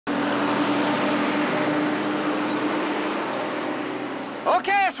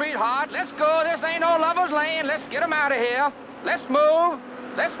Okay, sweetheart, let's go. This ain't no lover's lane. Let's get 'em out of here. Let's move.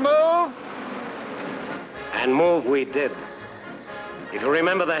 Let's move. And move we did. If you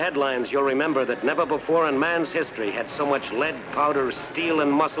remember the headlines, you'll remember that never before in man's history had so much lead, powder, steel,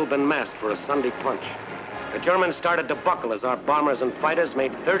 and muscle been massed for a Sunday punch. The Germans started to buckle as our bombers and fighters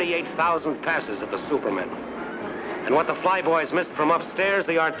made 38,000 passes at the Supermen. And what the flyboys missed from upstairs,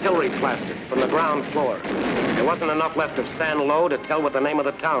 the artillery plastered from the ground floor. There wasn't enough left of San Lo to tell what the name of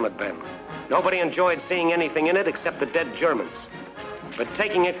the town had been. Nobody enjoyed seeing anything in it except the dead Germans. But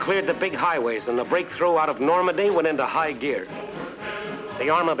taking it cleared the big highways, and the breakthrough out of Normandy went into high gear. The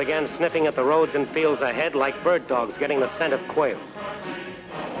armor began sniffing at the roads and fields ahead like bird dogs getting the scent of quail.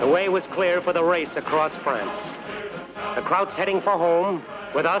 The way was clear for the race across France. The Krauts heading for home,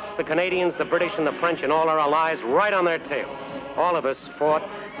 with us, the Canadians, the British, and the French, and all our allies right on their tails. All of us fought,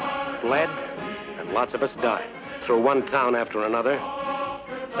 bled, and lots of us died through one town after another.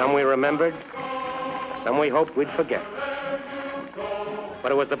 Some we remembered, some we hoped we'd forget.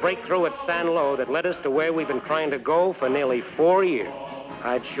 But it was the breakthrough at San Lo that led us to where we've been trying to go for nearly 4 years.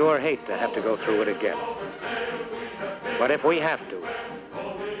 I'd sure hate to have to go through it again. But if we have to,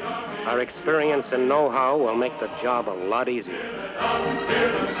 our experience and know-how will make the job a lot easier.